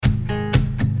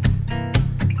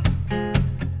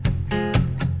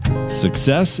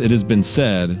Success, it has been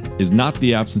said, is not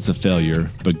the absence of failure,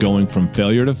 but going from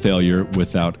failure to failure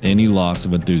without any loss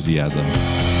of enthusiasm.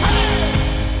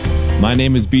 My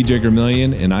name is BJ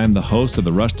Gremillion, and I am the host of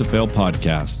the Rush to Fail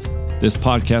podcast. This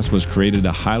podcast was created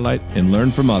to highlight and learn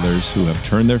from others who have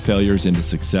turned their failures into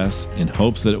success in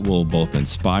hopes that it will both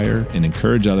inspire and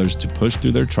encourage others to push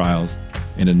through their trials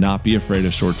and to not be afraid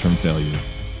of short-term failure.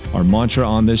 Our mantra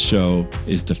on this show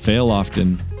is to fail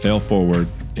often, fail forward,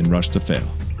 and rush to fail.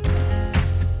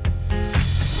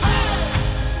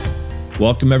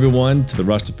 Welcome, everyone, to the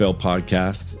Rush to Fail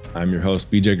podcast. I'm your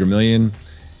host, BJ Gremillion,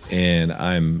 and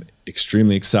I'm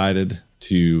extremely excited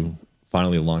to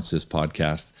finally launch this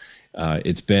podcast.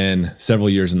 It's been several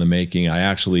years in the making. I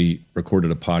actually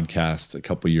recorded a podcast a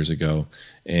couple years ago,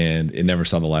 and it never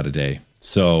saw the light of day.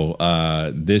 So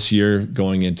this year,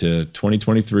 going into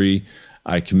 2023,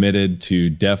 I committed to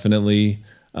definitely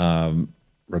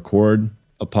record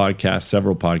a podcast,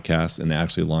 several podcasts, and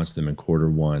actually launch them in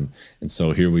Q1. And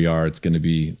so here we are. It's going to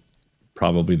be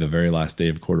probably the very last day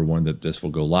of Q1 that this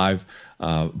will go live.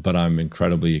 But I'm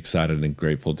incredibly excited and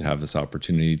grateful to have this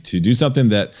opportunity to do something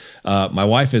that my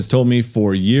wife has told me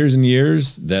for years and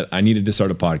years that I needed to start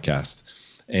a podcast.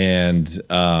 And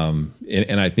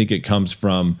I think it comes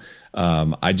from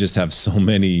I just have so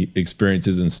many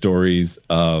experiences and stories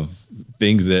of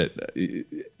things that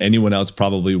anyone else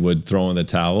probably would throw in the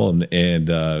towel and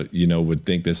would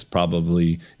think this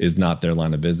probably is not their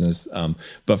line of business.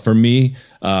 But for me,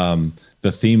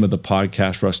 the theme of the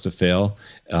podcast, Rush to Fail,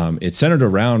 it's centered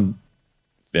around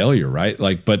failure, right?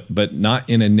 But not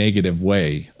in a negative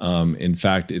way. In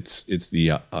fact, it's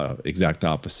the exact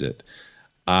opposite.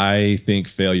 I think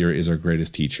failure is our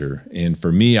greatest teacher. And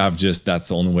for me, that's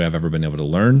the only way I've ever been able to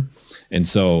learn. And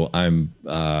so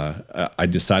I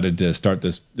decided to start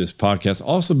this podcast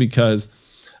also because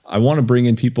I want to bring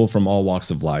in people from all walks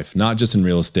of life, not just in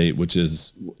real estate, which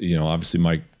is, obviously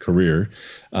my career.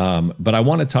 But I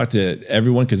want to talk to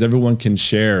everyone because everyone can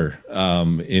share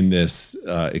in this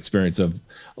experience of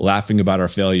laughing about our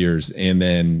failures and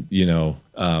then,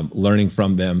 learning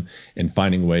from them and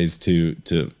finding ways to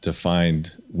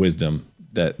find wisdom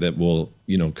that will,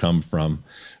 come from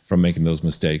making those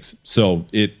mistakes. So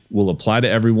it will apply to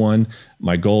everyone.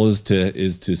 My goal is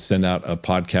to send out a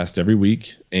podcast every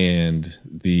week, and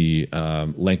the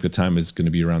length of time is going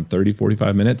to be around 30,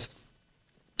 45 minutes.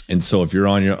 And so if you're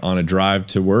on a drive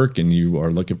to work and you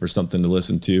are looking for something to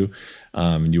listen to,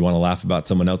 and you want to laugh about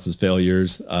someone else's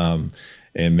failures,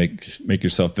 and make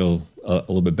yourself feel a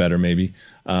little bit better maybe,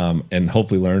 and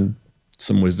hopefully learn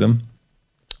some wisdom,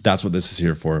 that's what this is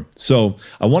here for. So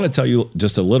I want to tell you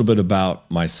just a little bit about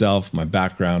myself, my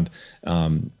background,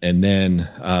 and then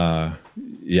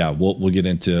we'll get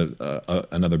into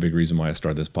another big reason why I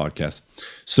started this podcast.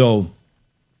 So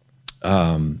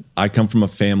I come from a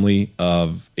family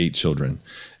of 8 children,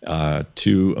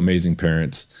 2 amazing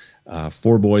parents,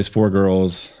 4 boys, 4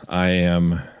 girls. I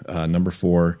am number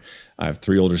 4. I have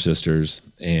 3 older sisters,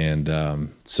 and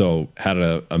so had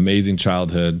an amazing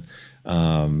childhood.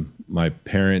 My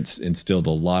parents instilled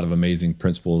a lot of amazing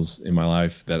principles in my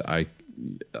life that I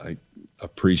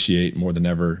appreciate more than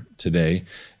ever today,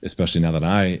 especially now that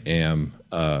I am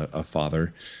a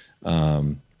father.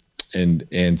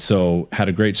 And so had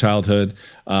a great childhood,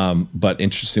 but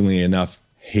interestingly enough,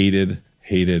 hated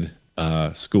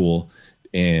school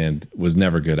and was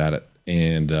never good at it.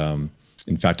 And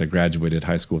in fact, I graduated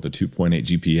high school with a 2.8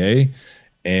 GPA.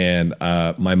 And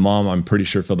my mom, I'm pretty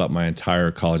sure, filled out my entire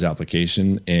college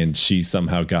application, and she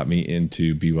somehow got me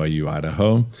into BYU,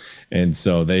 Idaho. And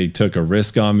so they took a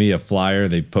risk on me, a flyer.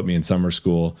 They put me in summer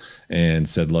school and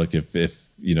said, look, if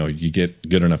you get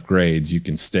good enough grades, you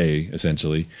can stay,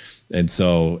 essentially. And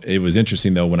so it was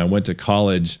interesting, though, when I went to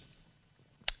college,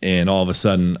 and all of a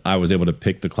sudden I was able to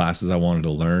pick the classes I wanted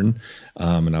to learn.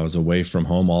 And I was away from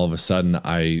home. All of a sudden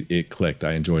it clicked.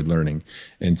 I enjoyed learning.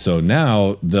 And so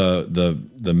now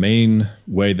the main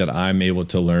way that I'm able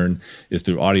to learn is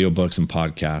through audiobooks and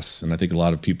podcasts. And I think a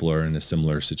lot of people are in a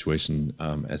similar situation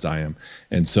as I am.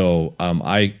 And so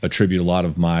I attribute a lot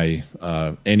of my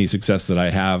any success that I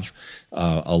have.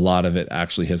 A lot of it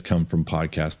actually has come from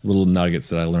podcasts, little nuggets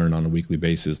that I learn on a weekly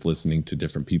basis, listening to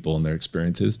different people and their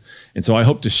experiences. And so I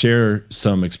hope to share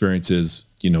some experiences,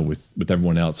 with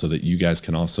everyone else, so that you guys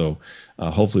can also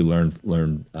hopefully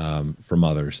learn from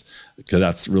others, because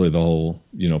that's really the whole,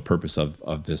 purpose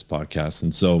of this podcast.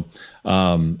 And so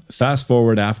fast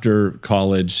forward after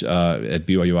college at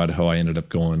BYU, Idaho, I ended up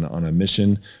going on a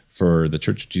mission for the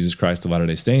Church of Jesus Christ of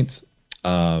Latter-day Saints.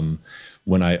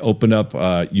 when I opened up,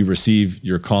 you receive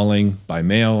your calling by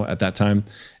mail at that time.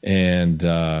 And,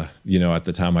 at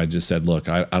the time I just said, look,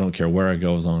 I don't care where I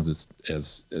go as long as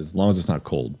as long as it's not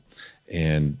cold.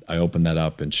 And I opened that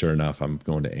up, and sure enough, I'm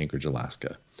going to Anchorage,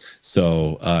 Alaska.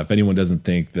 So if anyone doesn't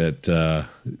think that,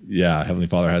 Heavenly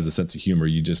Father has a sense of humor,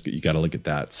 you got to look at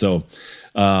that. So,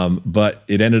 but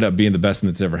it ended up being the best thing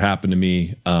that's ever happened to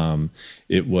me.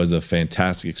 It was a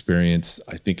fantastic experience.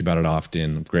 I think about it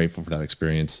often. I'm grateful for that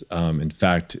experience. In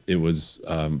fact, it was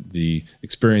the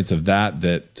experience of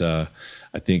that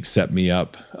I think set me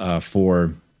up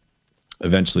for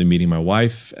eventually meeting my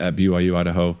wife at BYU,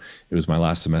 Idaho. It was my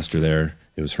last semester there.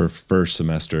 It was her first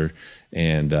semester.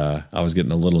 And I was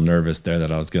getting a little nervous there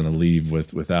that I was going to leave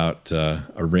without a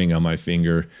ring on my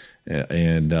finger.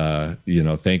 And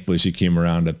thankfully she came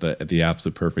around at the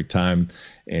absolute perfect time.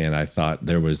 And I thought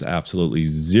there was absolutely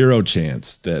zero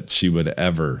chance that she would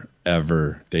ever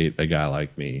date a guy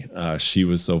like me. She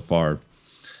was so far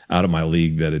out of my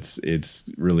league that it's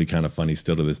really kind of funny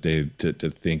still to this day to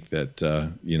think that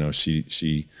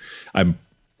I'm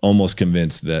almost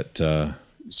convinced that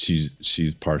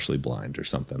she's partially blind or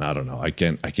something. I don't know. I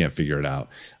can't figure it out.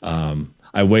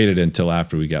 I waited until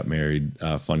after we got married,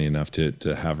 funny enough,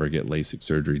 to have her get LASIK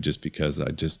surgery, just because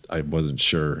I wasn't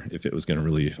sure if it was going to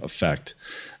really affect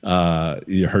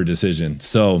her decision.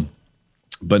 So,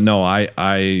 but no,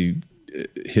 I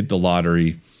hit the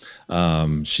lottery.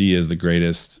 She is the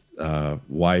greatest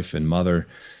wife and mother,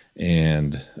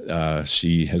 and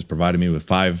she has provided me with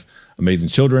 5 amazing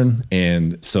children.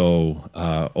 And so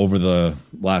over the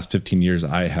last 15 years,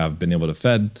 I have been able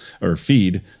to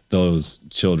feed those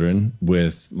children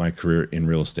with my career in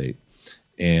real estate.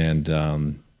 And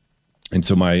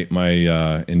so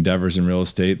my endeavors in real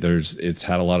estate, it's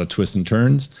had a lot of twists and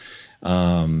turns.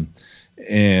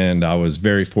 And I was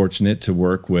very fortunate to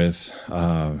work with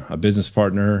a business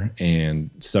partner and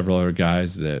several other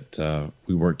guys that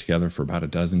we worked together for about a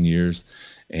dozen years,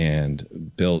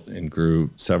 and built and grew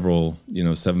several,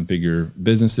 7-figure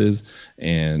businesses,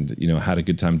 and, had a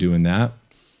good time doing that.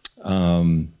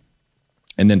 And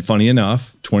then funny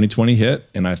enough, 2020 hit,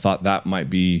 and I thought that might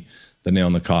be the nail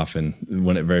in the coffin.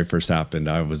 When it very first happened,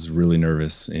 I was really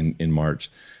nervous in March.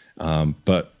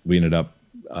 But we ended up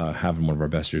having one of our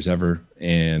best years ever.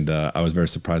 And I was very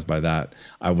surprised by that.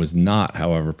 I was not,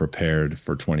 however, prepared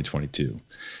for 2022.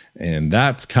 And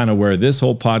that's kind of where this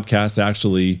whole podcast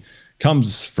actually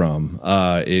comes from.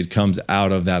 It comes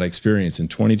out of that experience in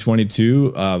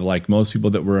 2022. Like most people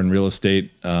that were in real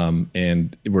estate,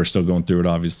 and we're still going through it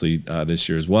obviously this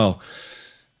year as well.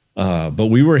 But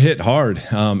we were hit hard.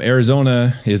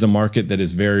 Arizona is a market that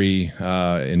is very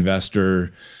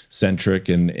investor centric,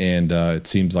 and it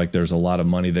seems like there's a lot of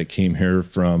money that came here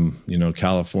from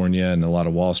California, and a lot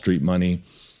of Wall Street money.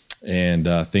 And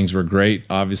things were great,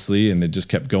 obviously, and it just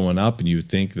kept going up, and you would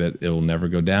think that it'll never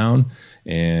go down,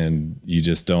 and you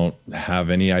just don't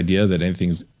have any idea that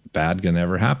anything's bad gonna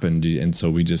ever happen. And so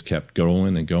we just kept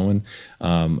going and going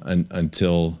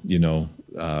until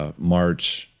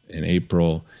March and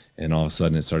April, and all of a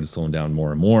sudden it started slowing down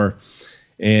more and more.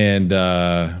 And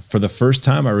for the first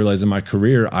time, I realized in my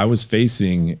career, I was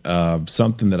facing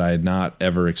something that I had not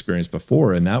ever experienced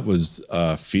before, and that was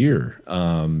fear.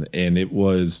 And it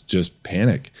was just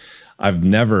panic. I've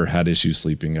never had issues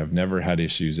sleeping. I've never had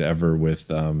issues ever with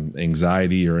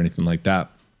anxiety or anything like that.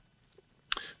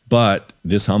 But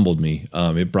this humbled me.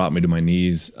 It brought me to my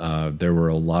knees. There were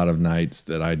a lot of nights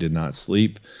that I did not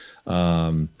sleep.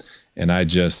 And I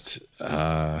just,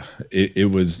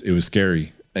 it was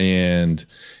scary. And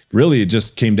really, it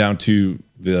just came down to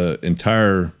the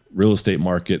entire real estate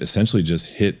market essentially just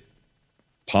hit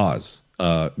pause.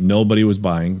 Nobody was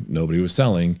buying, nobody was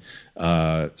selling.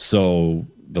 So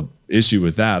the issue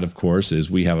with that, of course, is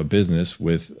we have a business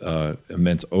with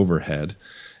immense overhead,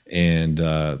 and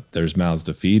there's mouths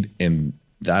to feed, and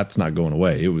that's not going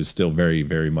away. It was still very,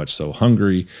 very much so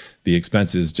hungry. The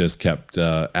expenses just kept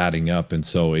adding up. And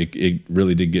so it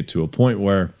really did get to a point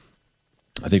where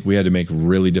I think we had to make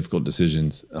really difficult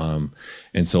decisions.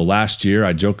 And so last year,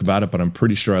 I joke about it, but I'm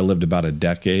pretty sure I lived about a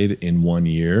decade in 1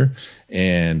 year.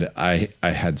 And I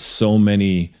had so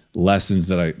many lessons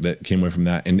that came away from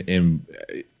that. And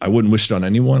I wouldn't wish it on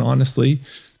anyone, honestly.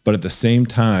 But at the same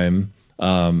time,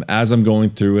 as I'm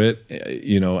going through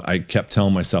it, I kept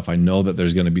telling myself, I know that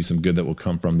there's going to be some good that will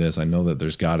come from this. I know that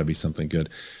there's got to be something good.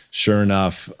 sure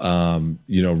enough,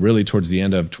 really towards the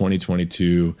end of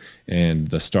 2022 and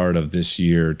the start of this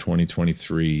year,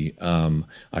 2023,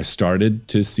 I started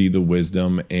to see the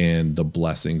wisdom and the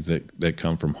blessings that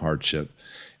come from hardship.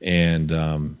 And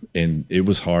it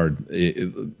was hard.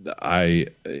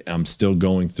 I'm still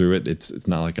going through it. It's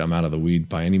not like I'm out of the weed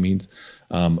by any means.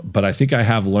 But I think I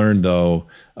have learned, though,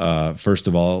 first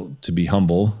of all, to be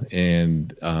humble and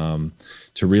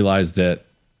to realize that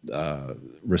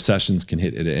recessions can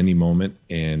hit at any moment.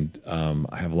 And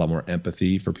I have a lot more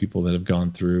empathy for people that have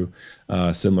gone through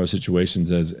similar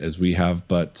situations as we have.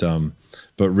 But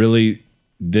really,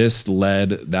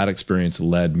 that experience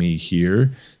led me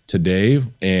here today.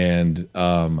 And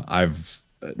I've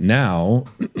now,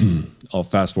 I'll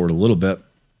fast forward a little bit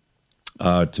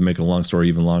to make a long story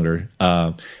even longer.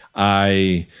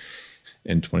 In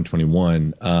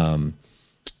 2021,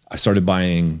 I started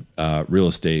buying real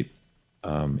estate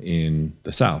in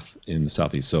the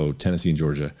Southeast, so Tennessee and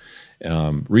Georgia.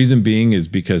 Reason being is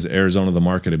because Arizona, the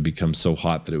market had become so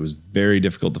hot that it was very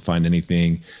difficult to find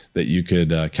anything that you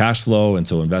could cash flow, and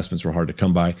so investments were hard to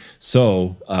come by.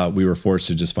 So we were forced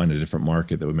to just find a different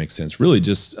market that would make sense, really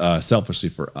just selfishly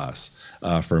for us,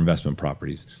 for investment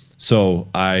properties. So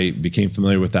I became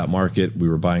familiar with that market. We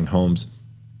were buying homes.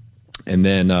 And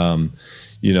then,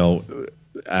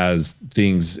 as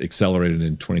things accelerated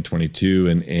in 2022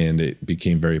 and it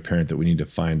became very apparent that we need to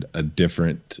find a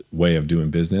different way of doing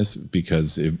business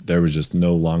because there was just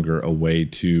no longer a way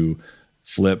to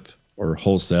flip or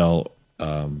wholesale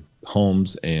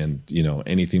homes and,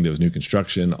 anything that was new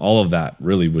construction. All of that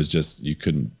really was just, you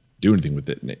couldn't do anything with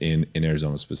it in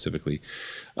Arizona specifically.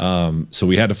 So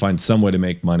we had to find some way to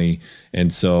make money.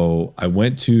 And so I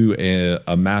went to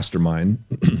a mastermind.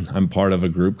 I'm part of a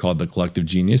group called the Collective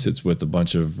Genius. It's with a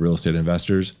bunch of real estate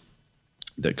investors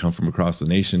that come from across the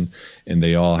nation, and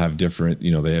they all have different,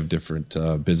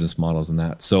 business models and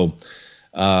that. So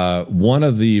one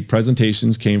of the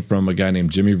presentations came from a guy named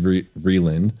Jimmy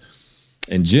Vreeland.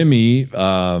 And Jimmy,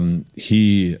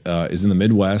 he is in the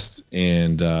Midwest,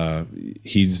 and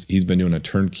he's been doing a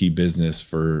turnkey business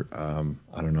for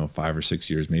 5 or 6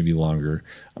 years, maybe longer.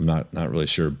 I'm not really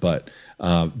sure. But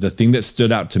the thing that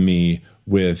stood out to me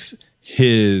with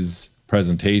his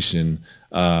presentation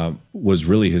was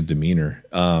really his demeanor.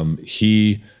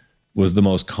 He was the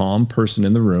most calm person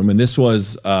in the room. And this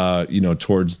was,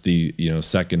 towards the,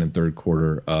 second and third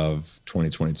quarter of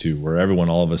 2022, where everyone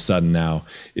all of a sudden now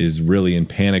is really in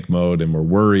panic mode and we're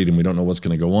worried and we don't know what's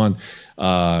going to go on.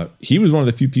 He was one of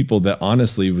the few people that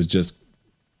honestly was just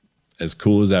as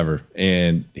cool as ever.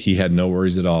 And he had no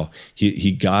worries at all.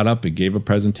 He got up and gave a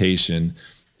presentation,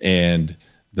 and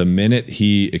the minute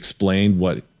he explained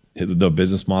what the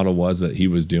business model was that he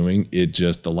was doing,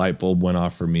 the light bulb went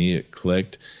off for me. It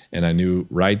clicked. And I knew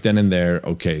right then and there,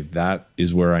 okay, that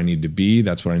is where I need to be.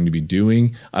 That's what I need to be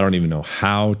doing. I don't even know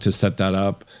how to set that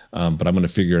up, but I'm going to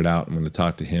figure it out. I'm going to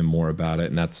talk to him more about it.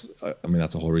 And that's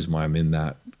the whole reason why I'm in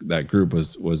that group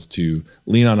was to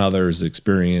lean on others'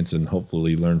 experience and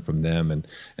hopefully learn from them and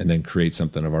then create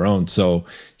something of our own. So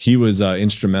he was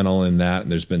instrumental in that.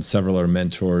 And there's been several other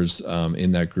mentors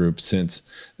in that group since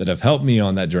that have helped me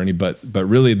on that journey. But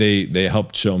really they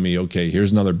helped show me, okay,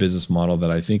 here's another business model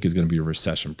that I think is going to be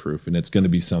recession proof, and it's going to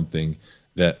be something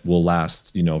that will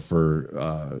last,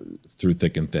 for through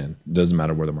thick and thin. Doesn't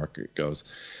matter where the market goes.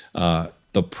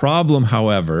 The problem,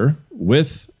 however,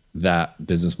 with that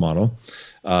business model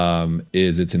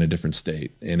is it's in a different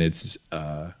state, and it's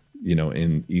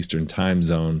in Eastern time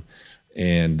zone,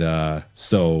 and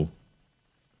so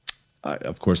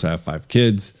of course I have 5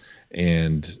 kids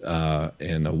and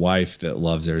a wife that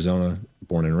loves Arizona,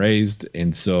 born and raised,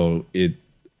 and so it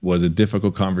was a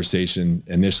difficult conversation.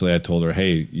 Initially, I told her,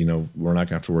 hey, we're not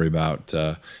gonna have to worry about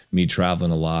me traveling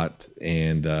a lot.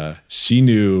 And she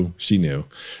knew,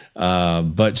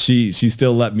 but she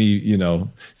still let me,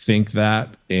 think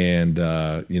that and,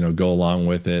 go along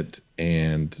with it.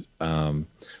 And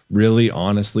really,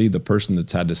 honestly, the person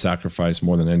that's had to sacrifice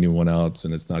more than anyone else,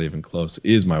 and it's not even close,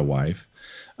 is my wife,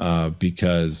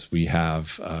 because we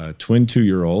have twin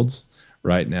 2-year-olds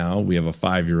right now. We have a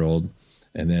 5-year-old.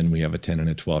 And then we have a 10 and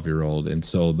a 12-year-old. And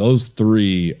so those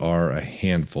 3 are a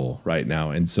handful right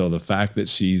now. And so the fact that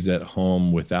she's at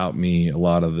home without me a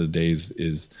lot of the days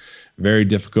is very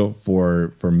difficult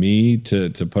for me to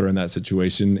put her in that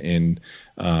situation. And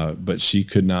but she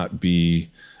could not be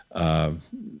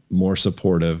more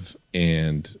supportive.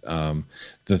 And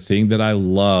the thing that I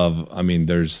love,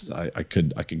 I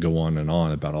could go on and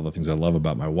on about all the things I love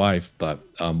about my wife. But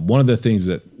one of the things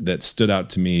that stood out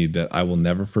to me that I will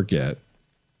never forget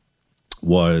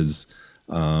was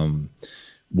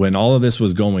when all of this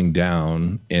was going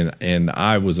down, and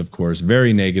I was, of course,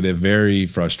 very negative, very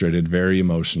frustrated, very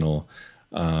emotional,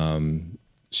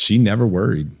 she never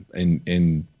worried.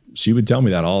 And she would tell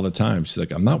me that all the time. She's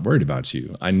like, I'm not worried about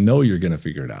you. I know you're going to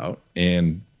figure it out,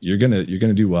 and you're going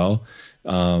to do well.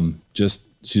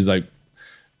 She's like,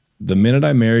 the minute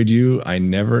I married you, I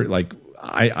never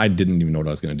I didn't even know what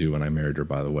I was going to do when I married her,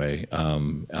 by the way.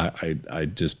 I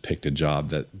just picked a job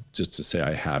that just to say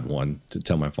I had one to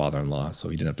tell my father-in-law so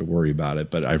he didn't have to worry about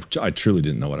it. But I truly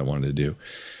didn't know what I wanted to do.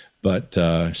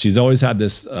 But she's always had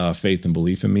this faith and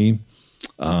belief in me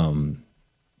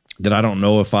that I don't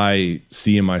know if I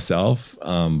see in myself,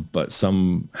 but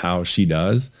somehow she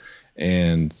does.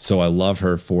 And so I love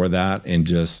her for that. And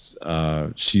just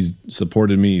she's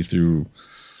supported me through.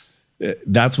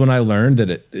 That's when I learned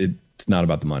that it's not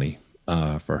about the money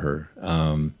for her.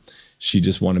 She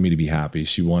just wanted me to be happy.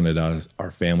 She wanted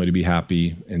our family to be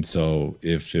happy. And so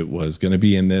if it was going to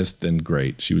be in this, then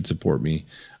great. She would support me.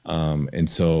 And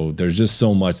so there's just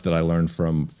so much that I learned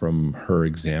from her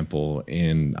example.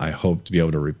 And I hope to be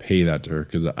able to repay that to her,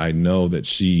 because I know that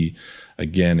she,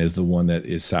 again, is the one that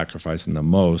is sacrificing the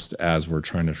most as we're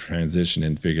trying to transition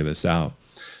and figure this out.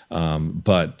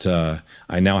 But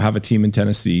I now have a team in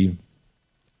Tennessee.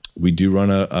 We do run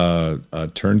a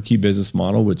turnkey business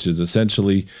model, which is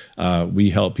essentially we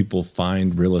help people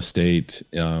find real estate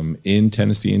in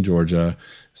Tennessee and Georgia,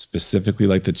 specifically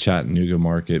like the Chattanooga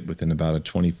market within about a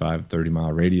 25,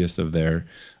 30-mile radius of there.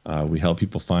 We help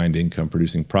people find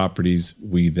income-producing properties.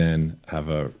 We then have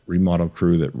a remodel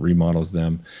crew that remodels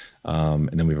them. And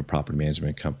then we have a property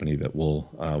management company that will,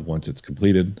 once it's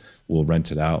completed, we'll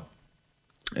rent it out.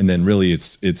 And then really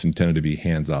it's intended to be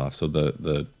hands-off. So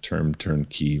the term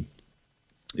turnkey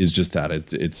is just that.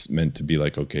 It's meant to be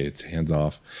like, okay, it's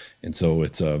hands-off. And so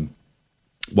it's a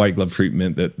white glove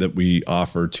treatment that we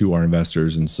offer to our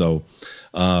investors. And so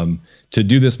to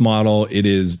do this model, it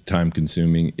is time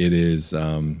consuming. It is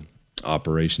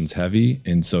operations heavy.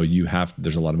 And so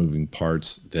there's a lot of moving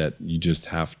parts that you just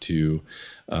have to,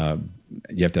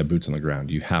 you have to have boots on the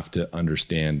ground. You have to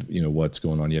understand, what's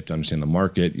going on. You have to understand the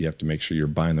market. You have to make sure you're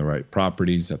buying the right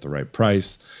properties at the right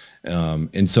price.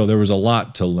 And so there was a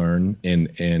lot to learn,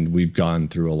 and we've gone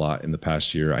through a lot in the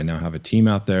past year. I now have a team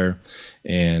out there,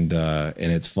 and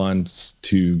it's fun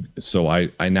so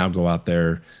I now go out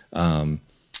there,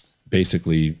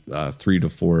 basically 3 to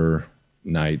 4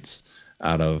 nights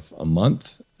out of a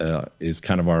month, is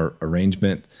kind of our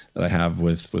arrangement that I have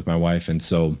with my wife. And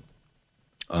so,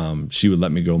 she would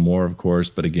let me go more, of course,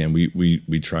 but again,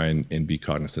 we try and be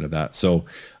cognizant of that. So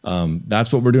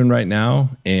that's what we're doing right now,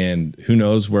 and who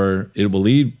knows where it will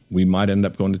lead. We might end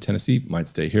up going to Tennessee, might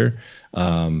stay here.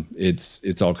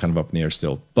 It's all kind of up in the air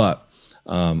still. But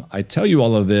I tell you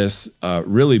all of this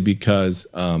really because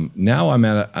now I'm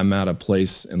at a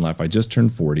place in life. I just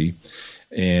turned 40.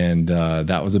 And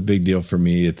that was a big deal for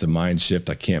me. It's a mind shift.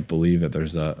 I can't believe that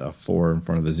there's a 4 in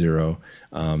front of the 0.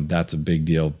 That's a big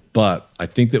deal. But I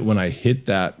think that when I hit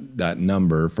that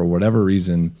number, for whatever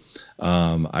reason,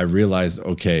 I realized,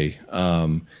 okay,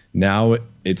 now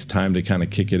it's time to kind of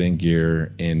kick it in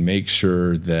gear and make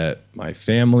sure that my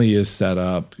family is set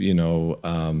up,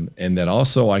 and that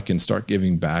also I can start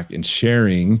giving back and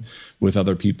sharing with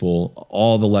other people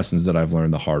all the lessons that I've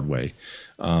learned the hard way.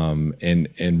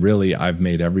 And really, I've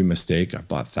made every mistake. I've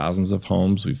bought thousands of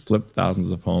homes. We've flipped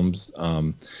thousands of homes.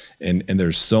 And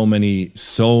there's so many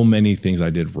things I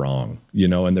did wrong,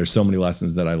 and there's so many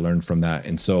lessons that I learned from that.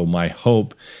 And so my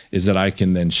hope is that I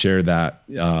can then share that,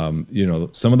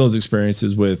 some of those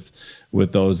experiences with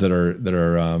those that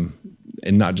are,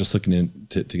 and not just looking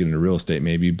to get into real estate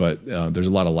maybe, but there's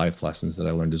a lot of life lessons that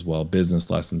I learned as well, business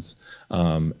lessons.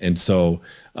 And so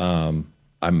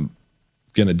I'm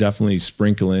going to definitely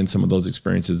sprinkle in some of those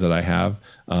experiences that I have.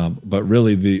 But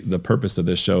really the purpose of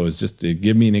this show is just to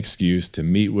give me an excuse to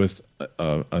meet with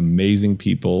amazing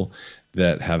people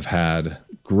that have had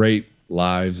great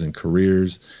lives and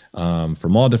careers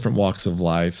from all different walks of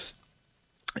life.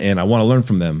 And I want to learn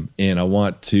from them, and I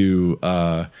want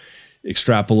to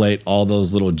extrapolate all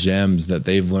those little gems that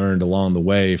they've learned along the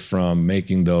way from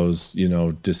making those,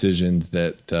 decisions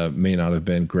that may not have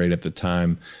been great at the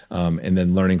time, and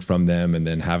then learning from them, and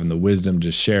then having the wisdom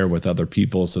to share with other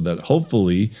people so that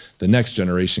hopefully the next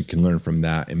generation can learn from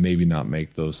that and maybe not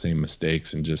make those same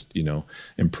mistakes and just,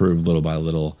 improve little by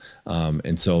little.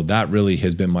 And so that really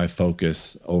has been my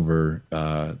focus over,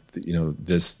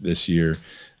 this year.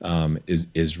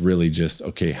 Is really just,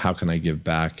 okay, how can I give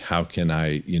back? How can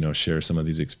I, share some of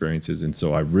these experiences? And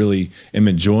so I really am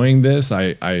enjoying this.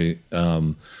 I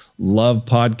love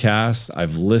podcasts.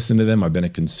 I've listened to them. I've been a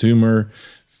consumer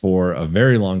for a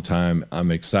very long time. I'm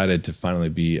excited to finally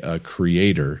be a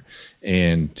creator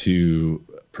and to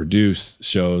produce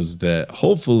shows that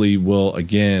hopefully will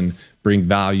again bring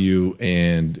value,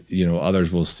 and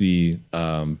others will see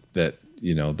that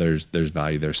there's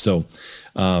value there. So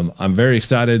I'm very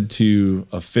excited to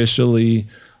officially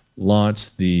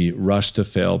launch the Rush to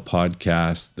Fail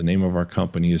podcast. The name of our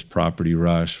company is Property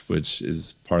Rush, which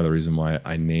is part of the reason why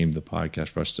I named the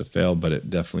podcast Rush to Fail, but it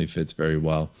definitely fits very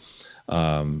well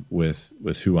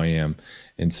with who I am.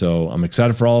 And so I'm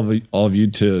excited for all of you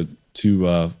to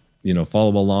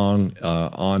follow along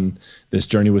on this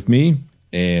journey with me,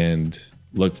 and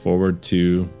look forward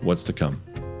to what's to come.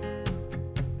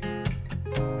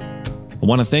 I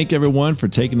want to thank everyone for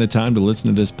taking the time to listen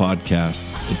to this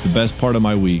podcast. It's the best part of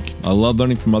my week. I love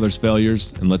learning from others'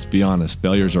 failures, and let's be honest,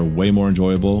 failures are way more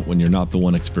enjoyable when you're not the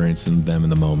one experiencing them in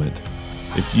the moment.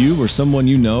 If you or someone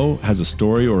you know has a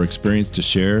story or experience to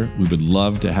share, we would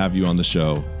love to have you on the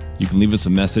show. You can leave us a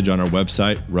message on our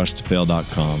website,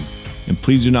 rushtofail.com. And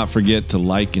please do not forget to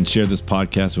like and share this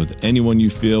podcast with anyone you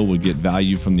feel would get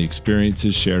value from the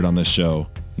experiences shared on this show.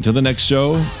 Until the next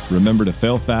show, remember to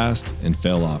fail fast and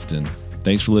fail often.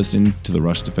 Thanks for listening to the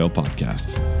Rush to Fail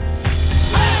podcast.